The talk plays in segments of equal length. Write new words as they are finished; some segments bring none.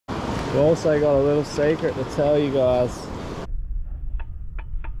We've also got a little secret to tell you guys.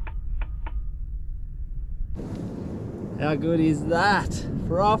 How good is that?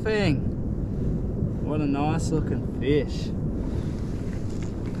 Frothing! What a nice looking fish.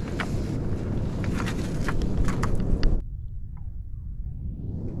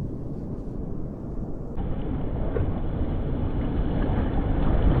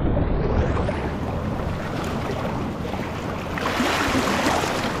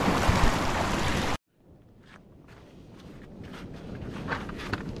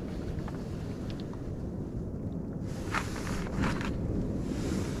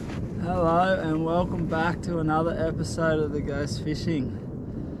 Hello and welcome back to another episode of the Ghost Fishing.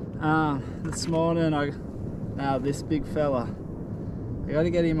 This morning this big fella, I got to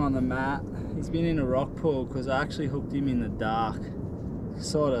get him on the mat. He's been in a rock pool because I actually hooked him in the dark,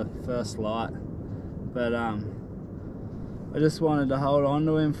 sort of first light, but I just wanted to hold on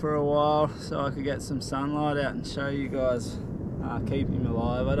to him for a while so I could get some sunlight out and show you guys, keep him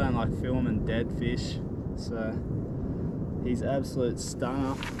alive. I don't like filming dead fish, so he's absolute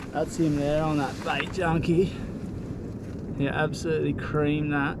stunner. That's him there on that bait junkie. Yeah, absolutely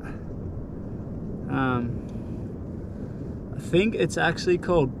creamed that. I think it's actually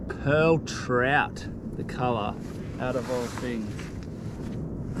called pearl trout, the colour, out of all things.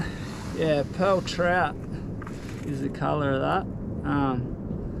 Yeah, pearl trout is the colour of that.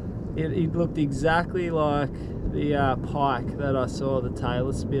 It looked exactly like the pike that I saw the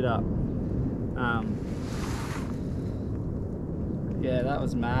tailor spit up. Yeah, that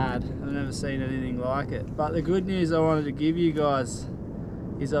was mad. I've never seen anything like it. But the good news I wanted to give you guys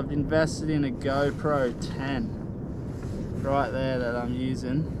is I've invested in a GoPro 10 right there that I'm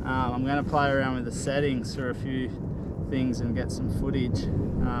using. I'm going to play around with the settings for a few things and get some footage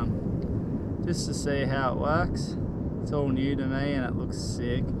just to see how it works. It's all new to me and it looks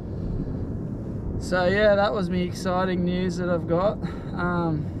sick. So yeah, that was me exciting news that I've got.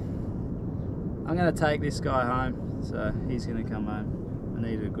 I'm going to take this guy home. So he's going to come home. I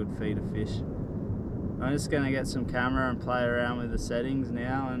need a good feed of fish. I'm just going to get some camera and play around with the settings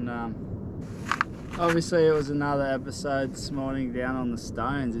now, and obviously it was another episode this morning down on the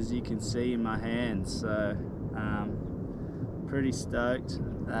stones, as you can see in my hands, so pretty stoked,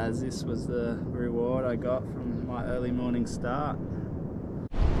 as this was the reward I got from my early morning start.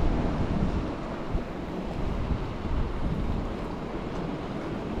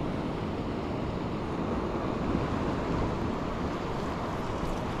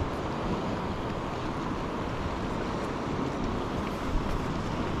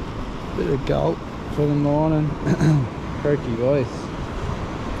 Bit of gulp for the morning. Croaky voice.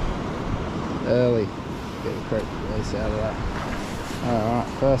 Early. Get the croaky voice out of that. Alright,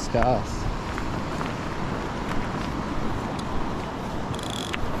 first cast.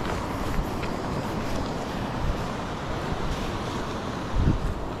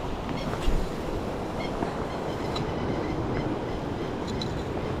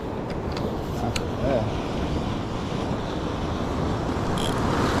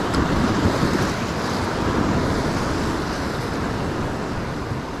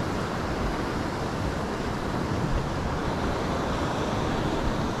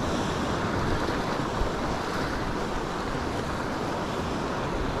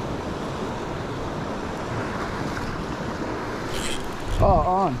 Oh,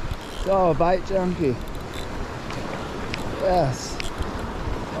 on. Oh, a bait junkie. Yes.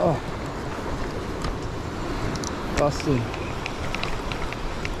 Oh. Busting.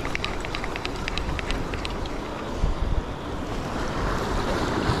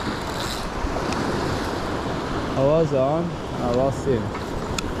 I was on. I lost him.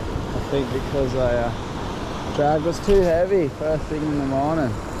 I think because drag was too heavy first thing in the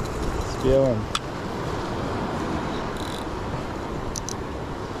morning. Spewing.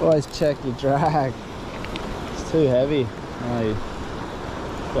 Always check your drag. It's too heavy. Oh, you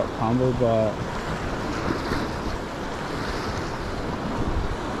got pummeled by it.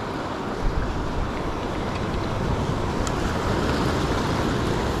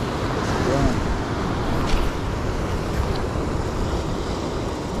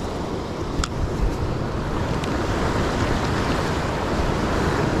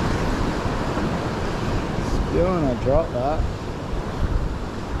 Spewing, I dropped that.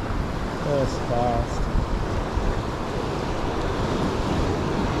 First cast.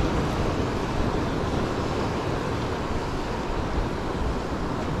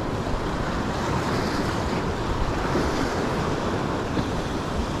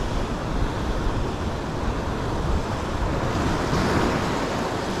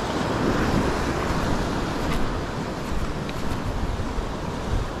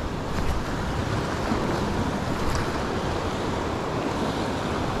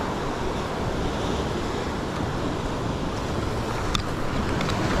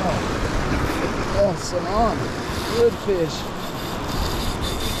 on. Good fish.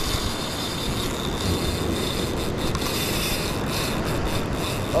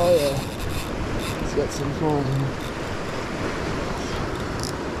 Oh yeah. Let's get some forward here.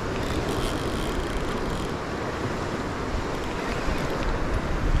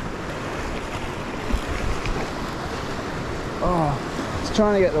 Oh, I was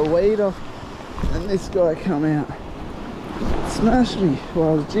trying to get the weed off and this guy come out. Smashed me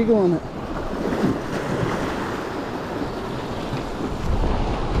while I was jiggling it.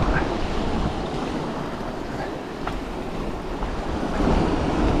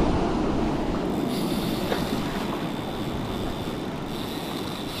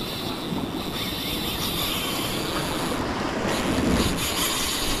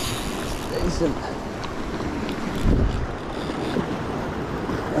 Decent.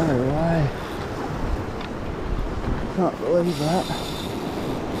 No way. Can't believe that.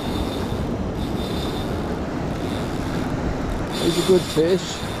 He's a good fish.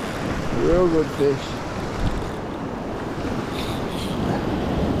 A real good fish.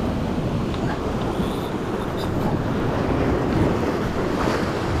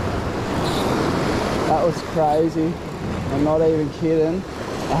 That was crazy. I'm not even kidding.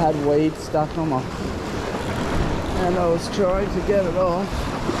 I had weed stuck on my, and I was trying to get it off.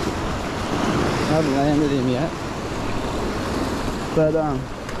 I haven't landed him yet, but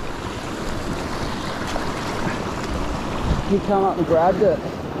he come up and grabbed it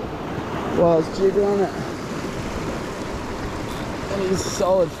while I was jiggling it, and he's a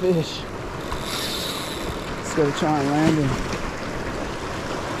solid fish. Just got to try and land him.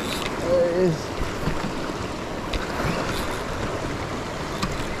 There he is.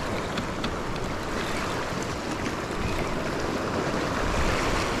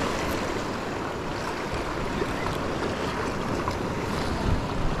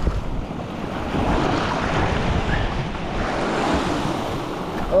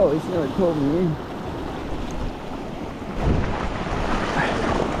 Oh, he's nearly pulled me in.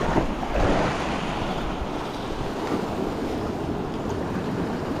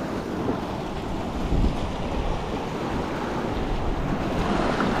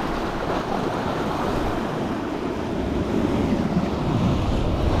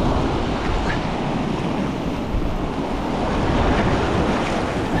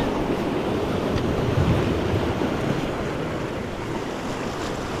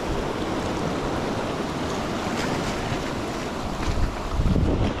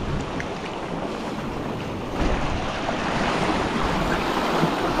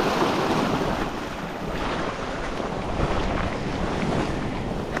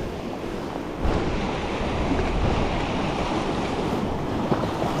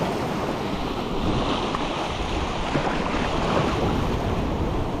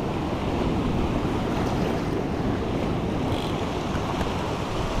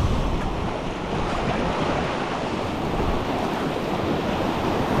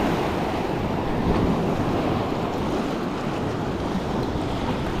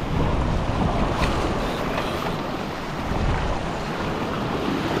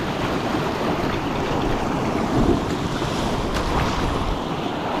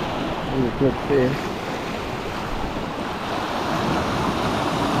 Good fish.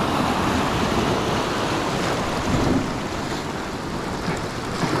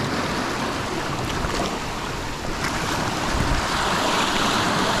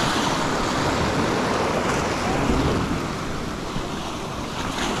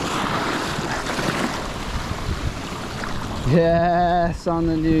 Yes, on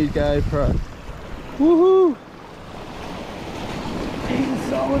the new GoPro. Woohoo! He's a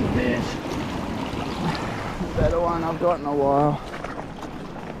solid fish. Better one I've got in a while.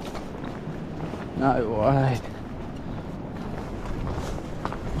 No way.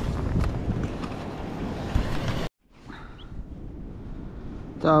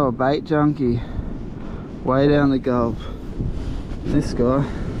 Daiwa bait junkie. Way down the gulp. This guy.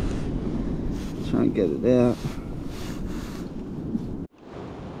 Try and get it out.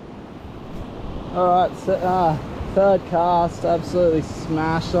 Alright, so, third cast, absolutely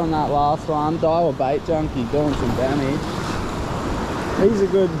smashed on that last one. Daiwa bait junkie doing some damage. He's a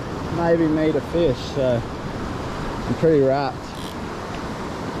good maybe meter fish, so I'm pretty wrapped.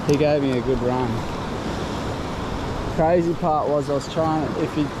 He gave me a good run. Crazy part was I was trying,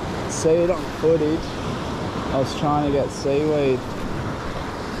 if you see it on footage, I was trying to get seaweed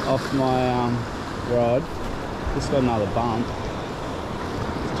off my rod. Just got another bump.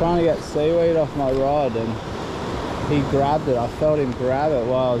 Trying to get seaweed off my rod and he grabbed it. I felt him grab it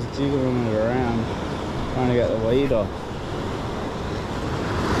while I was jiggling it around trying to get the weed off.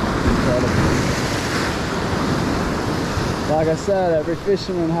 Incredible. Like I said, every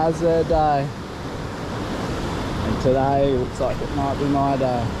fisherman has their day. And today looks like it might be my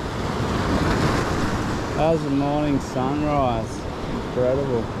day. How's the morning sunrise?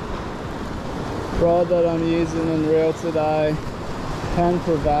 Incredible. Rod that I'm using and reel today can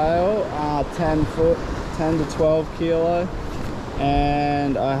prevail, 10 foot, 10 to 12 kilo.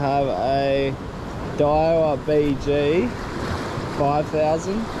 And I have a Daiwa BG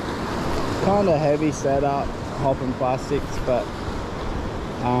 5000. Kind of heavy setup, hopping plastics, but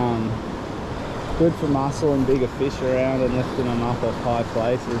good for muscle and bigger fish around and lifting them up off high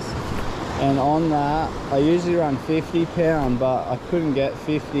places. And on that, I usually run 50 pound, but I couldn't get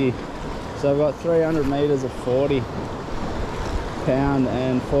 50, so I've got 300 meters of 40 pound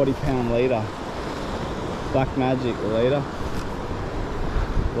and 40 pound leader. Black Magic leader.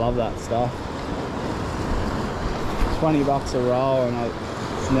 Love that stuff. 20 bucks a roll, and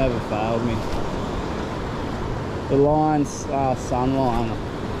it's never failed me. The line's Sunline.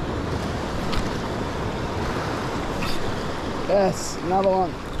 Yes, another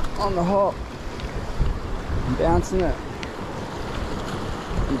one on the hop. I'm bouncing it.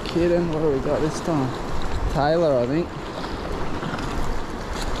 You kidding? What have we got this time? Taylor, I think.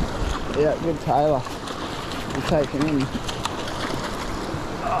 Yeah, good Taylor. I'm taking him.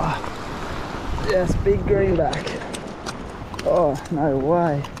 Oh, yes, big greenback. Oh, no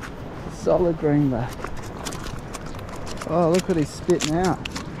way. Solid greenback. Oh, look what he's spitting out.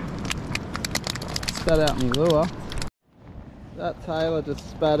 Spat out my lure. That Taylor just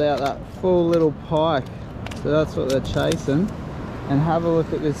spat out that full little pike. So that's what they're chasing. And have a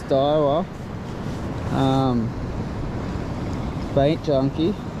look at this Daiwa. Bait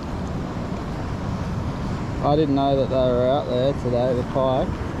Junkie. I didn't know that they were out there today, the pike.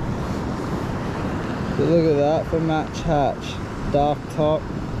 But look at that for match hatch. Dark top.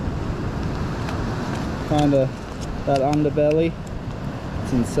 Kind of that underbelly.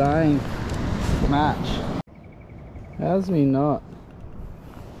 It's insane. Match. How's me not?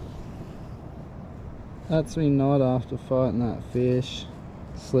 That's me not after fighting that fish.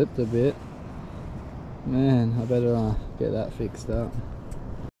 Slipped a bit. Man, I better get that fixed up.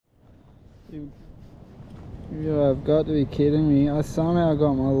 You have got to be kidding me. I somehow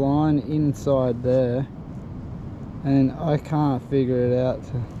got my line inside there and I can't figure it out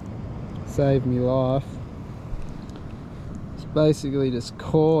to save me life. It's basically just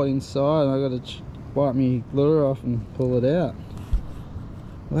caught inside and I got to wipe my lure off and pull it out.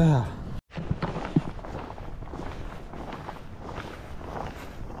 Wow.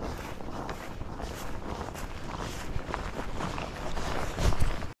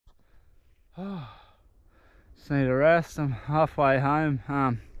 Just need a rest. I'm halfway home.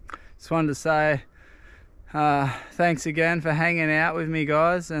 Just wanted to say thanks again for hanging out with me,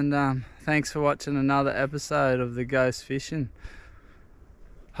 guys, and thanks for watching another episode of the Ghost Fishing.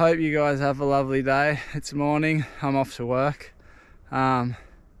 Hope you guys have a lovely day. It's morning, I'm off to work.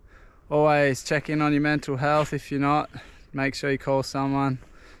 Always check in on your mental health. If you're not, make sure you call someone,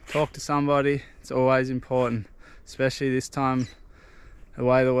 talk to somebody. It's always important, especially this time, the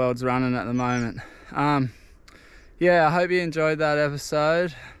way the world's running at the moment. Yeah, I hope you enjoyed that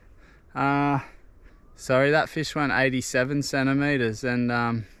episode. Sorry, that fish went 87 centimeters,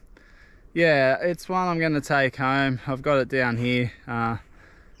 and yeah, it's one I'm going to take home. I've got it down here.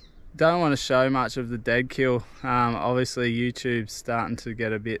 Don't want to show much of the dead kill. Obviously YouTube's starting to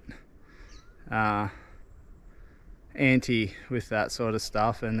get a bit anti with that sort of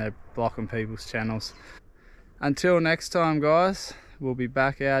stuff, and they're blocking people's channels. Until next time, guys, we'll be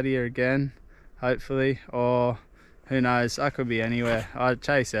back out here again, hopefully, or who knows, I could be anywhere. I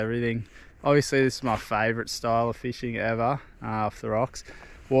chase everything. Obviously this is my favourite style of fishing ever, off the rocks.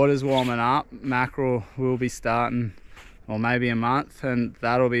 Water's warming up, mackerel will be starting, or maybe a month, and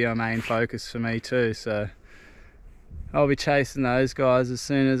that'll be our main focus for me too. So I'll be chasing those guys as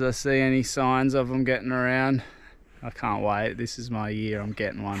soon as I see any signs of them getting around. I can't wait. This is my year. I'm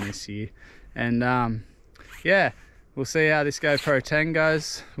getting one this year. And yeah, we'll see how this GoPro 10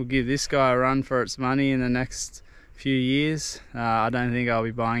 goes. We'll give this guy a run for its money in the next few years. I don't think I'll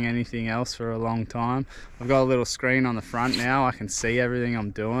be buying anything else for a long time. I've got a little screen on the front now. I can see everything I'm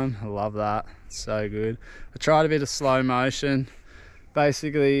doing. I love that. It's so good. I tried a bit of slow motion.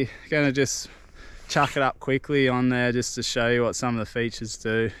 Basically gonna just chuck it up quickly on there just to show you what some of the features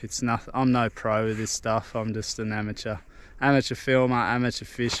do. It's nothing. I'm no pro with this stuff. I'm just an amateur filmer, amateur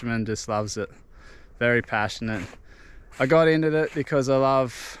fisherman, just loves it. Very passionate. I got into it because I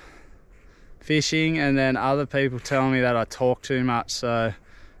love fishing, and then other people tell me that I talk too much. So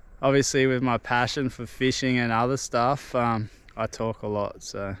obviously with my passion for fishing and other stuff, I talk a lot.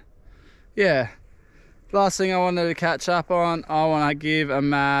 So yeah, Last thing I wanted to catch up on, I want to give a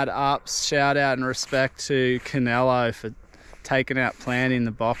mad ups shout out and respect to Canelo for taking out Plant in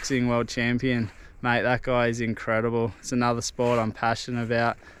the boxing world champion. Mate, that guy is incredible. It's another sport I'm passionate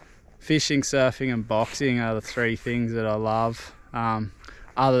about. Fishing, surfing and boxing are the three things that I love,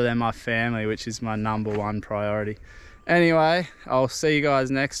 other than my family, which is my #1 priority. Anyway, I'll see you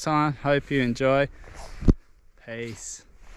guys next time. Hope you enjoy. Peace.